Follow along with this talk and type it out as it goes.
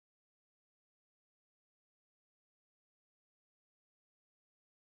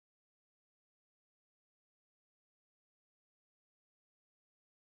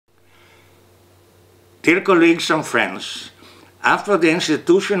Dear colleagues and friends, after the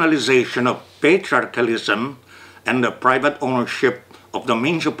institutionalization of patriarchalism and the private ownership of the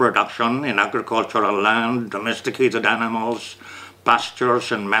means of production in agricultural land, domesticated animals,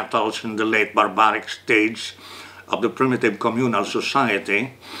 pastures and metals in the late barbaric stage of the primitive communal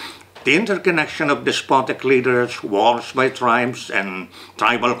society, the interconnection of despotic leaders, wars by tribes and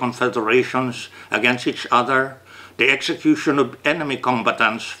tribal confederations against each other, the execution of enemy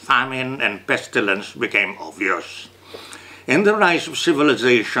combatants, famine and pestilence became obvious. In the rise of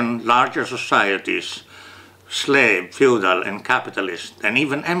civilization, larger societies, slave, feudal and capitalist, and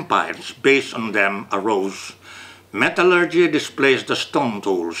even empires based on them arose. Metallurgy displaced the stone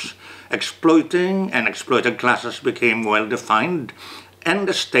tools. Exploiting and exploited classes became well defined, and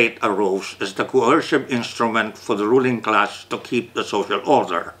the state arose as the coercive instrument for the ruling class to keep the social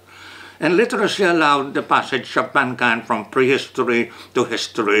order. And literacy allowed the passage of mankind from prehistory to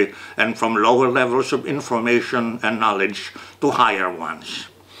history and from lower levels of information and knowledge to higher ones.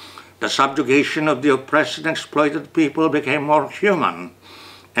 The subjugation of the oppressed and exploited people became more human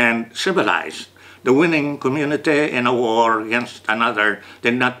and civilized. The winning community in a war against another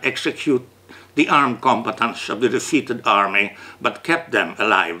did not execute the armed combatants of the defeated army, but kept them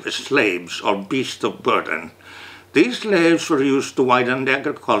alive as slaves or beasts of burden. These slaves were used to widen the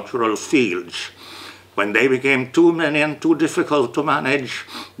agricultural fields. When they became too many and too difficult to manage,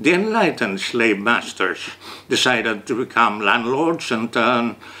 the enlightened slave masters decided to become landlords and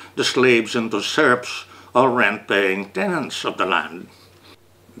turn the slaves into serfs or rent-paying tenants of the land.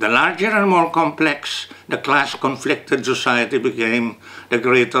 The larger and more complex the class-conflicted society became, the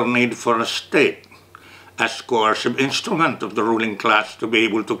greater need for a state as coercive instrument of the ruling class to be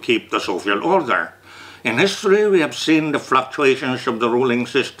able to keep the social order. In history, we have seen the fluctuations of the ruling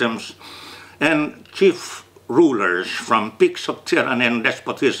systems and chief rulers from peaks of tyranny and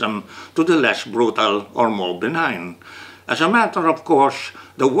despotism to the less brutal or more benign. As a matter of course,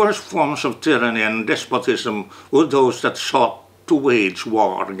 the worst forms of tyranny and despotism were those that sought to wage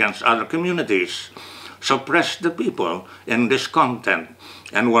war against other communities, suppressed the people in discontent,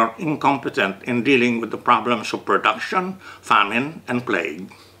 and were incompetent in dealing with the problems of production, famine, and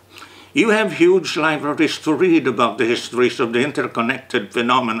plague. You have huge libraries to read about the histories of the interconnected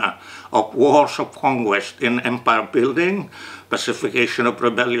phenomena of wars of conquest in empire building, pacification of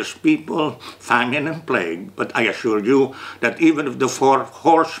rebellious people, famine and plague. But I assure you that even if the four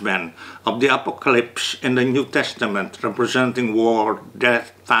horsemen of the apocalypse in the New Testament representing war,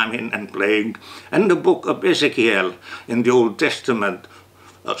 death, famine and plague, and the book of Ezekiel in the Old Testament,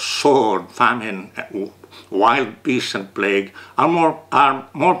 sword, famine, wild beasts and plague are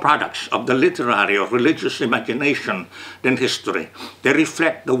more products of the literary or religious imagination than history. They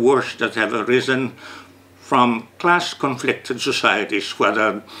reflect the worst that have arisen from class-conflicted societies,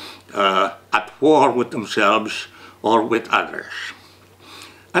 whether at war with themselves or with others.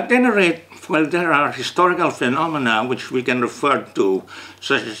 At any rate, while there are historical phenomena which we can refer to,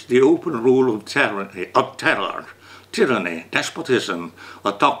 such as the open rule of terror, tyranny, despotism,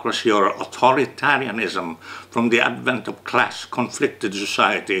 autocracy, or authoritarianism from the advent of class-conflicted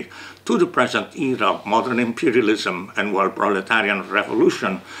society to the present era of modern imperialism and world proletarian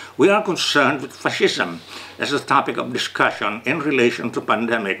revolution, we are concerned with fascism as a topic of discussion in relation to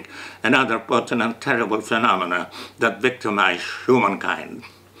pandemic and other pertinent terrible phenomena that victimize humankind.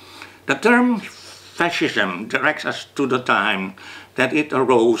 The term fascism directs us to the time that it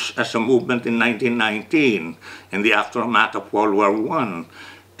arose as a movement in 1919 in the aftermath of World War I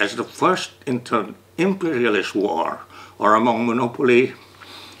as the first imperialist war, or among monopoly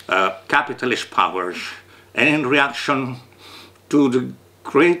capitalist powers, and in reaction to the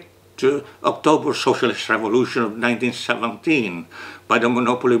great October Socialist Revolution of 1917 by the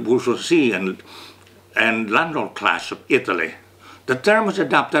monopoly bourgeoisie and landlord class of Italy. The term was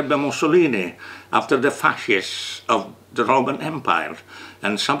adopted by Mussolini after the fascists of the Roman Empire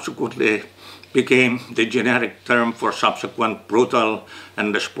and subsequently became the generic term for subsequent brutal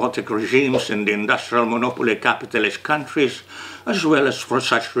and despotic regimes in the industrial monopoly capitalist countries, as well as for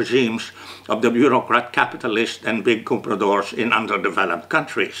such regimes of the bureaucrat capitalist and big compradors in underdeveloped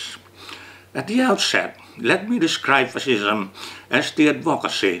countries. At the outset, let me describe fascism as the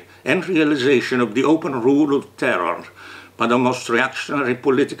advocacy and realization of the open rule of terror by the most reactionary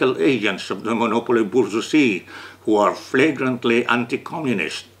political agents of the monopoly bourgeoisie, who are flagrantly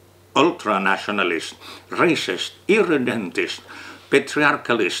anti-communist, ultra-nationalist, racist, irredentist,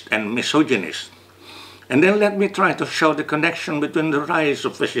 patriarchalist, and misogynist. And then let me try to show the connection between the rise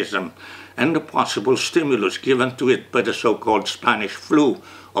of fascism and the possible stimulus given to it by the so-called Spanish flu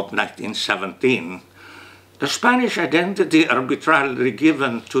of 1917. The Spanish identity arbitrarily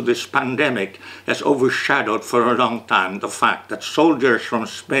given to this pandemic has overshadowed for a long time the fact that soldiers from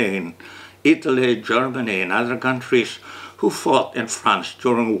Spain, Italy, Germany, and other countries who fought in France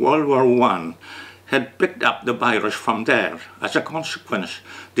during World War I had picked up the virus from there. As a consequence,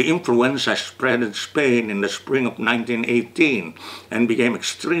 the influenza spread in Spain in the spring of 1918 and became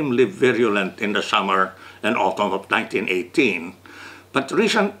extremely virulent in the summer and autumn of 1918. But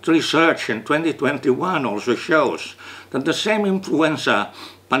recent research in 2021 also shows that the same influenza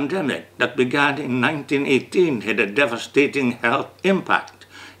pandemic that began in 1918 had a devastating health impact.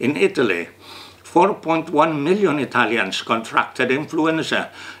 In Italy, 4.1 million Italians contracted influenza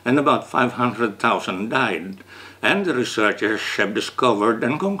and about 500,000 died. And the researchers have discovered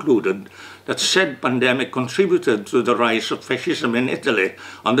and concluded that said pandemic contributed to the rise of fascism in Italy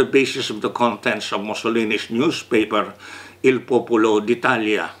on the basis of the contents of Mussolini's newspaper, Il Popolo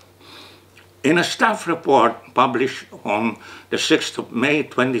d'Italia. In a staff report published on the 6th of May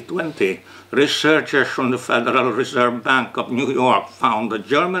 2020, researchers from the Federal Reserve Bank of New York found that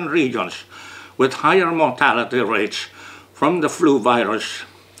German regions with higher mortality rates from the flu virus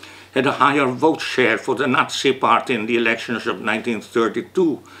had a higher vote share for the Nazi Party in the elections of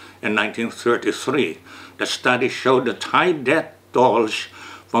 1932 and 1933. The study showed that high death tolls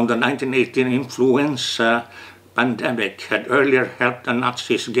from the 1918 influenza pandemic had earlier helped the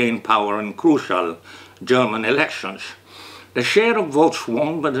Nazis gain power in crucial German elections. The share of votes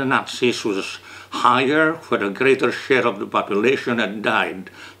won by the Nazis was higher where a greater share of the population had died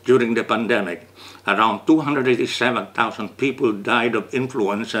during the pandemic. Around 287,000 people died of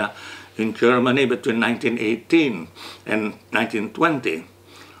influenza in Germany between 1918 and 1920.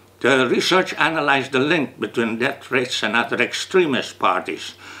 The research analyzed the link between death rates and other extremist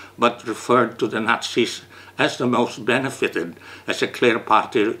parties, but referred to the Nazis as the most benefited as a clear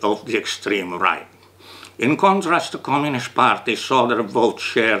party of the extreme right. In contrast, the Communist Party saw their vote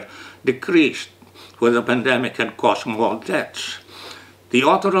share decreased, where the pandemic had caused more deaths. The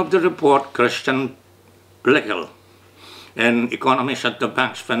author of the report, Christian Bleckel, an economist at the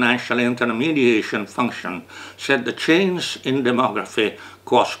bank's financial intermediation function, said the change in demography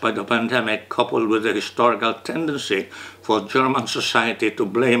caused by the pandemic, coupled with the historical tendency for German society to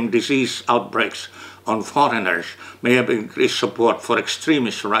blame disease outbreaks on foreigners, may have increased support for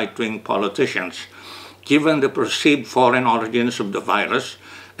extremist right-wing politicians. Given the perceived foreign origins of the virus,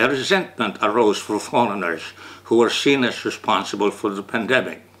 a resentment arose for foreigners who were seen as responsible for the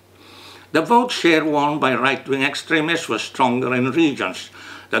pandemic. The vote share won by right-wing extremists was stronger in regions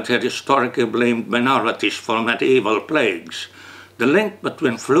that had historically blamed minorities for medieval plagues. The link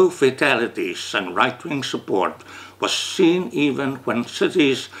between flu fatalities and right-wing support was seen even when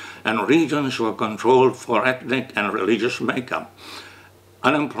cities and regions were controlled for ethnic and religious makeup.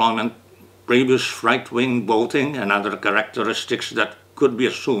 Unemployment, previous right-wing voting, and other characteristics that could be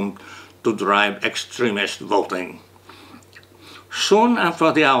assumed to drive extremist voting. Soon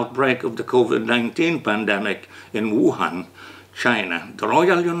after the outbreak of the COVID-19 pandemic in Wuhan, China, the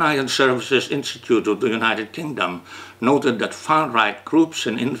Royal United Services Institute of the United Kingdom noted that far-right groups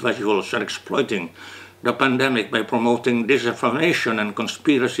and individuals are exploiting the pandemic by promoting disinformation and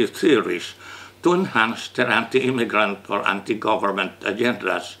conspiracy theories to enhance their anti-immigrant or anti-government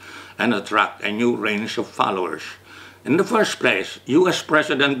agendas and attract a new range of followers. In the first place, U.S.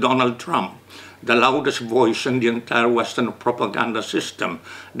 President Donald Trump, the loudest voice in the entire Western propaganda system,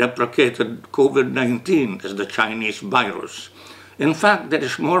 deprecated COVID-19 as the Chinese virus. In fact, there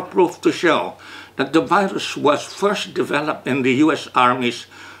is more proof to show that the virus was first developed in the U.S. Army's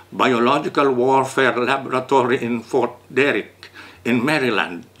Biological Warfare Laboratory in Fort Derrick in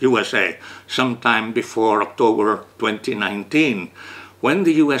Maryland, USA, sometime before October 2019, when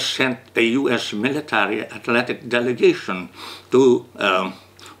the U.S. sent a U.S. military athletic delegation to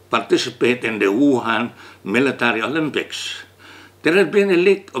participate in the Wuhan Military Olympics. There had been a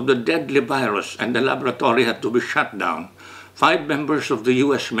leak of the deadly virus and the laboratory had to be shut down. 5 members of the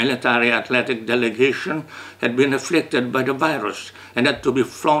U.S. military athletic delegation had been afflicted by the virus and had to be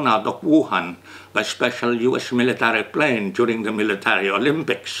flown out of Wuhan by special U.S. military plane during the military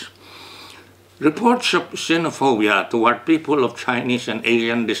Olympics. Reports of xenophobia toward people of Chinese and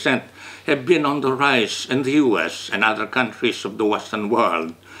Asian descent have been on the rise in the U.S. and other countries of the Western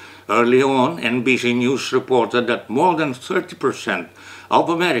world. Early on, NBC News reported that more than 30% of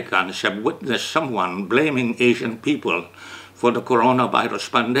Americans have witnessed someone blaming Asian people for the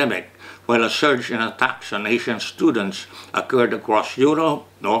coronavirus pandemic, while a surge in attacks on Asian students occurred across Europe,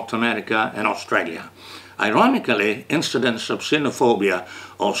 North America, and Australia. Ironically, incidents of xenophobia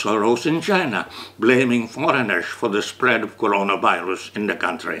also arose in China, blaming foreigners for the spread of coronavirus in the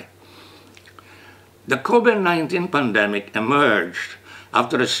country. The COVID-19 pandemic emerged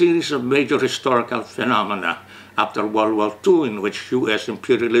after a series of major historical phenomena after World War II, in which U.S.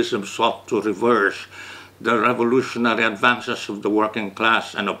 imperialism sought to reverse the revolutionary advances of the working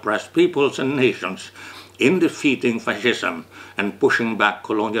class and oppressed peoples and nations in defeating fascism and pushing back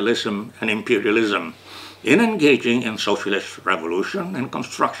colonialism and imperialism, in engaging in socialist revolution and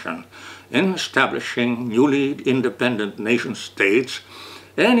construction, in establishing newly independent nation states,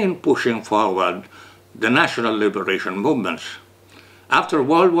 and in pushing forward the national liberation movements. After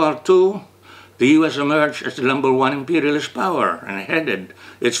World War II, the U.S. emerged as the #1 imperialist power and headed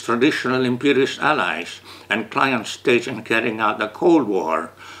its traditional imperialist allies and client states in carrying out the Cold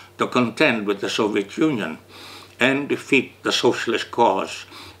War to contend with the Soviet Union and defeat the socialist cause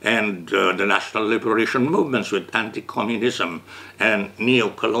and the national liberation movements with anti-communism and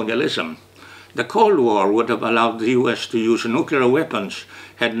neo-colonialism. The Cold War would have allowed the U.S. to use nuclear weapons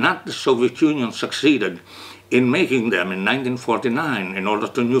had not the Soviet Union succeeded in making them in 1949 in order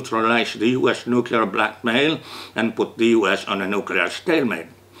to neutralize the U.S. nuclear blackmail and put the U.S. on a nuclear stalemate.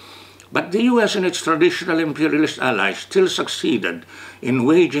 But the U.S. and its traditional imperialist allies still succeeded in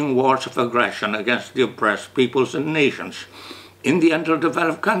waging wars of aggression against the oppressed peoples and nations in the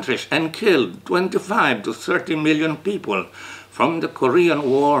underdeveloped countries and killed 25 to 30 million people, from the Korean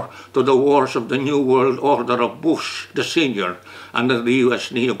War to the wars of the New World Order of Bush the Senior under the U.S.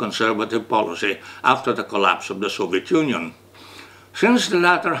 neoconservative policy after the collapse of the Soviet Union. Since the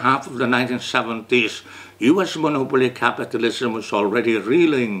latter half of the 1970s, U.S. monopoly capitalism was already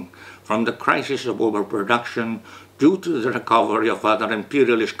reeling from the crisis of overproduction due to the recovery of other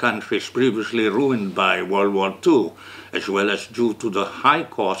imperialist countries previously ruined by World War II, as well as due to the high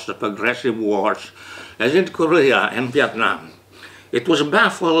cost of aggressive wars as in Korea and Vietnam. It was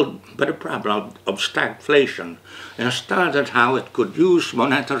baffled by the problem of stagflation and studied how it could use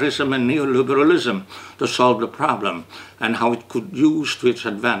monetarism and neoliberalism to solve the problem, and how it could use to its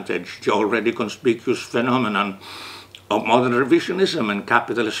advantage the already conspicuous phenomenon of modern revisionism and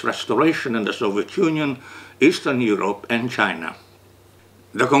capitalist restoration in the Soviet Union, Eastern Europe, and China.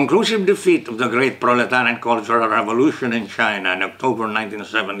 The conclusive defeat of the Great Proletarian Cultural Revolution in China in October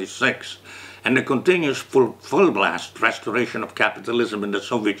 1976 and the continuous full-blast restoration of capitalism in the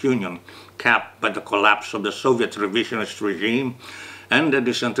Soviet Union, capped by the collapse of the Soviet revisionist regime and the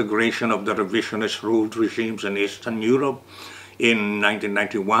disintegration of the revisionist-ruled regimes in Eastern Europe in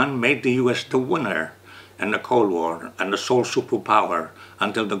 1991, made the U.S. the winner in the Cold War and the sole superpower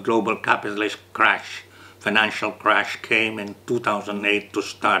until the global capitalist financial crash came in 2008 to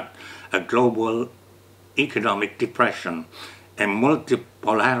start a global economic depression, a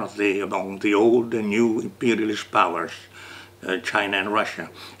multipolarity among the old and new imperialist powers, China and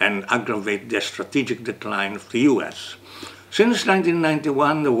Russia, and aggravate the strategic decline of the U.S. Since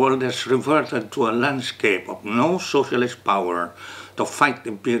 1991, the world has reverted to a landscape of no socialist power to fight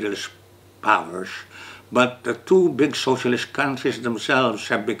imperialist powers, but the two big socialist countries themselves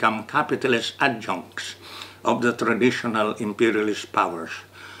have become capitalist adjuncts of the traditional imperialist powers.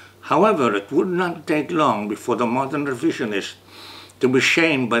 However, it would not take long before the modern revisionists to be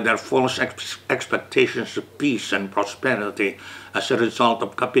shamed by their false expectations of peace and prosperity as a result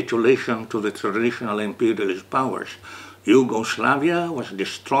of capitulation to the traditional imperialist powers. Yugoslavia was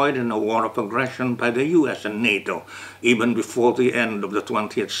destroyed in a war of aggression by the US and NATO even before the end of the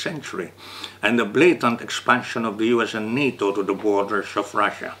 20th century, and the blatant expansion of the US and NATO to the borders of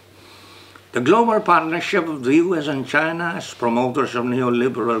Russia. The global partnership of the US and China as promoters of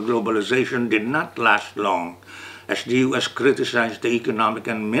neoliberal globalization did not last long, as the US criticized the economic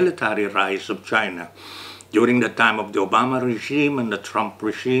and military rise of China during the time of the Obama regime, and the Trump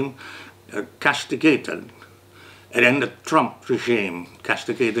regime castigated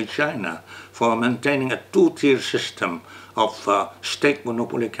China for maintaining a two-tier system of state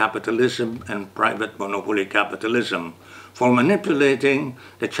monopoly capitalism and private monopoly capitalism, for manipulating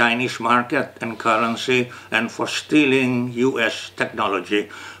the Chinese market and currency, and for stealing U.S. technology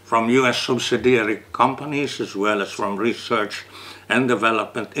from U.S. subsidiary companies, as well as from research and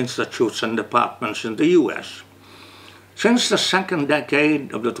development institutes and departments in the U.S. Since the second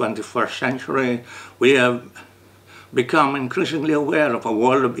decade of the 21st century, we have become increasingly aware of a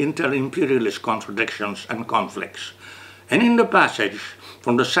world of inter-imperialist contradictions and conflicts. And in the passage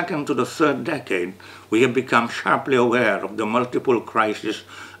from the second to the third decade, we have become sharply aware of the multiple crises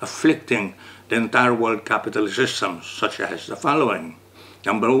afflicting the entire world capitalist systems, such as the following.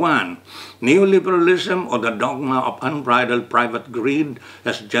 Number one, neoliberalism, or the dogma of unbridled private greed,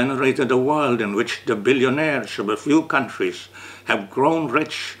 has generated a world in which the billionaires of a few countries have grown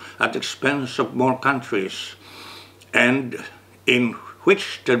rich at the expense of more countries, and in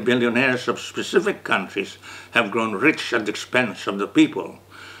which the billionaires of specific countries have grown rich at the expense of the people.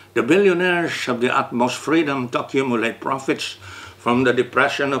 The billionaires have the utmost freedom to accumulate profits from the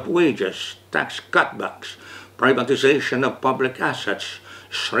depression of wages, tax cutbacks, privatization of public assets,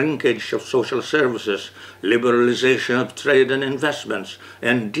 shrinkage of social services, liberalization of trade and investments,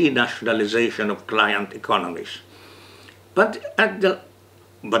 and denationalization of client economies. But at the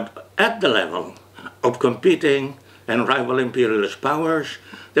level of competing and rival imperialist powers,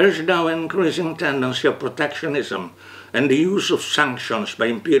 there is now an increasing tendency of protectionism and the use of sanctions by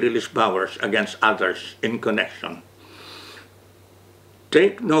imperialist powers against others in connection.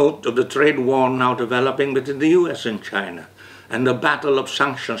 Take note of the trade war now developing between the US and China, and the battle of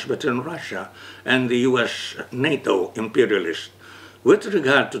sanctions between Russia and the US NATO imperialists. With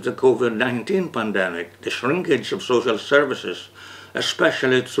regard to the COVID-19 pandemic, the shrinkage of social services,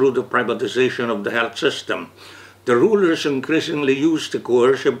 especially through the privatization of the health system, the rulers increasingly used the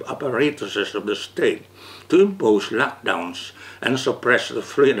coercive apparatuses of the state to impose lockdowns and suppress the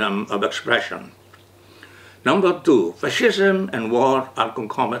freedom of expression. Number two, fascism and war are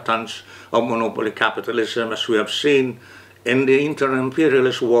concomitants of monopoly capitalism, as we have seen in the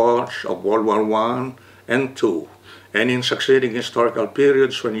inter-imperialist wars of World War I and II, and in succeeding historical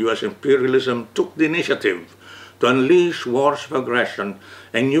periods when US imperialism took the initiative to unleash wars of aggression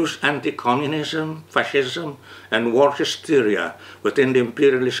and use anti-communism, fascism, and war hysteria within the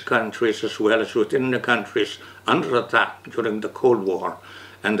imperialist countries as well as within the countries under attack during the Cold War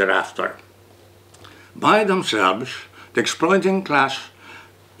and thereafter. By themselves, the exploiting class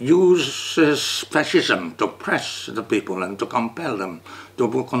uses fascism to oppress the people and to compel them to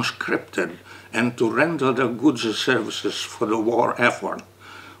be conscripted and to render their goods and services for the war effort.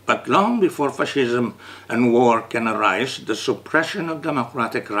 But long before fascism and war can arise, the suppression of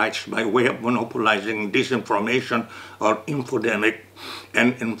democratic rights by way of monopolizing disinformation or infodemic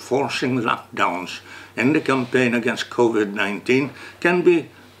and enforcing lockdowns in the campaign against COVID-19 can be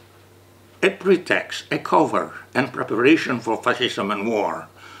a pretext, a cover, and preparation for fascism and war.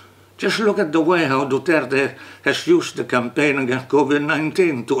 Just look at the way how Duterte has used the campaign against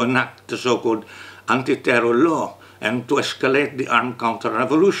COVID-19 to enact the so-called anti-terror law and to escalate the armed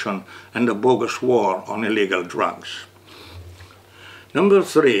counter-revolution and the bogus war on illegal drugs. Number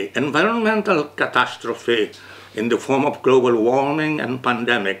three, environmental catastrophe in the form of global warming and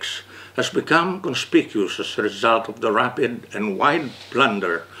pandemics has become conspicuous as a result of the rapid and wide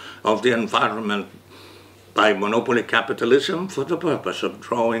plunder of the environment by monopoly capitalism for the purpose of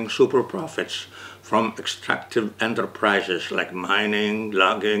drawing super profits from extractive enterprises like mining,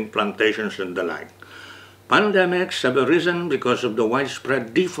 logging, plantations, and the like. Pandemics have arisen because of the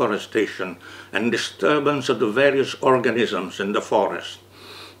widespread deforestation and disturbance of the various organisms in the forest.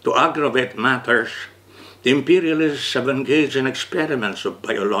 To aggravate matters, the imperialists have engaged in experiments of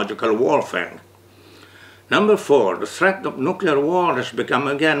biological warfare. Number four, the threat of nuclear war has become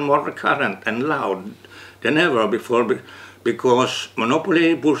again more recurrent and loud than ever before because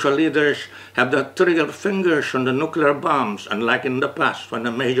monopoly bourgeois leaders have their trigger fingers on the nuclear bombs, unlike in the past when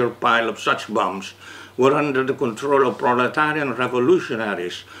a major pile of such bombs were under the control of proletarian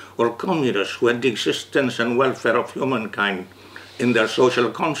revolutionaries or communists who had the existence and welfare of humankind in their social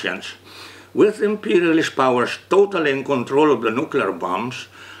conscience. With imperialist powers totally in control of the nuclear bombs,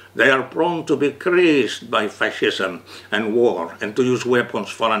 they are prone to be crazed by fascism and war and to use weapons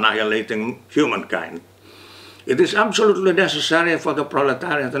for annihilating humankind. It is absolutely necessary for the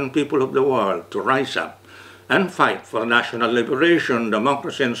proletariat and people of the world to rise up and fight for national liberation,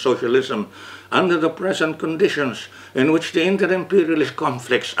 democracy, and socialism under the present conditions in which the inter-imperialist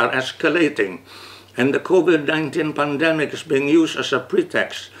conflicts are escalating and the COVID-19 pandemic is being used as a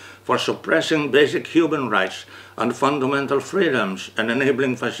pretext for suppressing basic human rights and fundamental freedoms and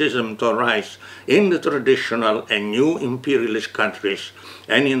enabling fascism to rise in the traditional and new imperialist countries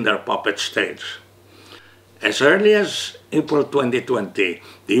and in their puppet states. As early as April 2020,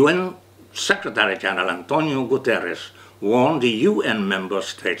 the UN Secretary General Antonio Guterres warned the UN member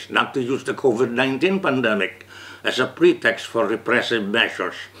states not to use the COVID-19 pandemic as a pretext for repressive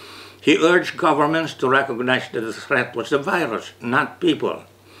measures. He urged governments to recognize that the threat was the virus, not people.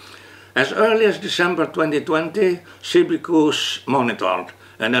 As early as December 2020, Cibicus monitored,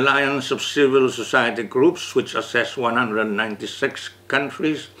 an alliance of civil society groups which assessed 196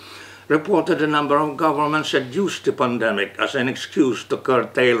 countries, reported a number of governments had used the pandemic as an excuse to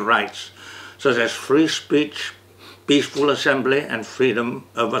curtail rights such as free speech, peaceful assembly, and freedom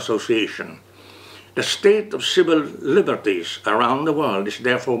of association. The state of civil liberties around the world is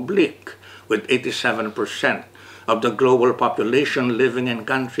therefore bleak, with 87% of the global population living in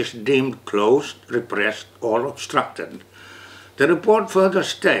countries deemed closed, repressed, or obstructed. The report further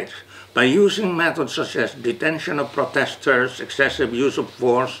states, by using methods such as detention of protesters, excessive use of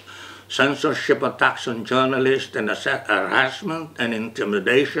force, censorship attacks on journalists, and harassment and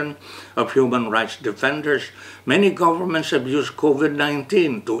intimidation of human rights defenders, many governments have used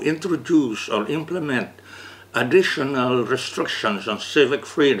COVID-19 to introduce or implement additional restrictions on civic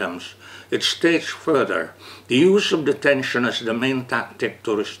freedoms. It states further, the use of detention as the main tactic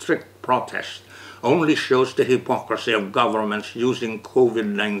to restrict protest only shows the hypocrisy of governments using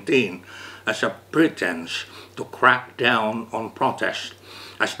COVID-19 as a pretense to crack down on protest,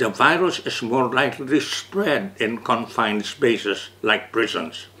 as the virus is more likely to spread in confined spaces like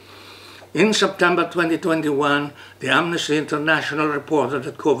prisons. In September 2021, the Amnesty International reported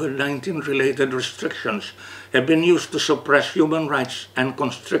that COVID-19 related restrictions have been used to suppress human rights and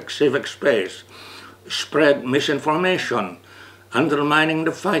constrict civic space, spread misinformation, undermining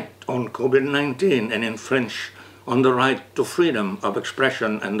the fight on COVID-19 and infringe on the right to freedom of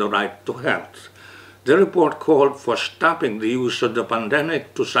expression and the right to health. The report called for stopping the use of the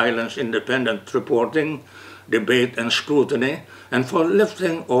pandemic to silence independent reporting, debate and scrutiny, and for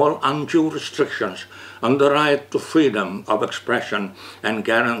lifting all undue restrictions on the right to freedom of expression and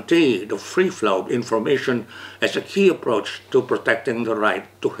guarantee the free flow of information as a key approach to protecting the right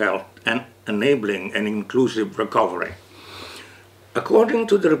to health and enabling an inclusive recovery. According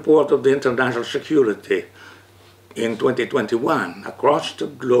to the report of the International Security in 2021, across the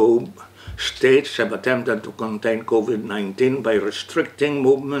globe, states have attempted to contain COVID-19 by restricting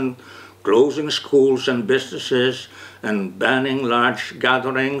movement, closing schools and businesses, and banning large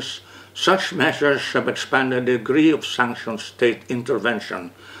gatherings. Such measures have expanded the degree of sanctioned state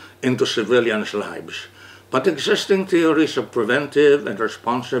intervention into civilians' lives. But existing theories of preventive and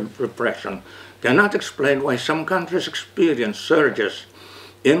responsive repression cannot explain why some countries experience surges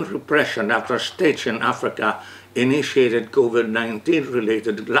in repression after states in Africa initiated COVID-19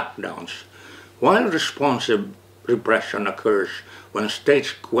 related lockdowns, while responsive repression occurs when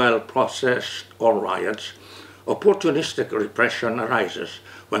states quell protests or riots. Opportunistic repression arises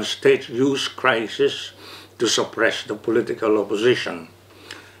when states use crisis to suppress the political opposition.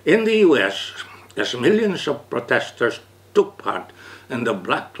 In the US, as millions of protesters took part in the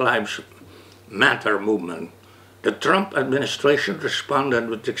Black Lives Matter movement, the Trump administration responded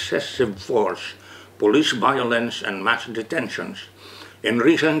with excessive force, police violence, and mass detentions. In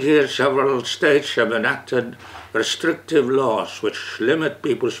recent years, several states have enacted restrictive laws which limit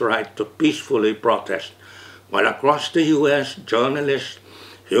people's right to peacefully protest, while across the US, journalists,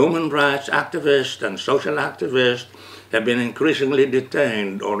 human rights activists, and social activists have been increasingly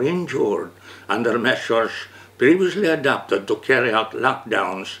detained or injured under measures previously adopted to carry out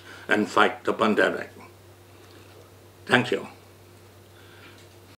lockdowns and fight the pandemic. Thank you.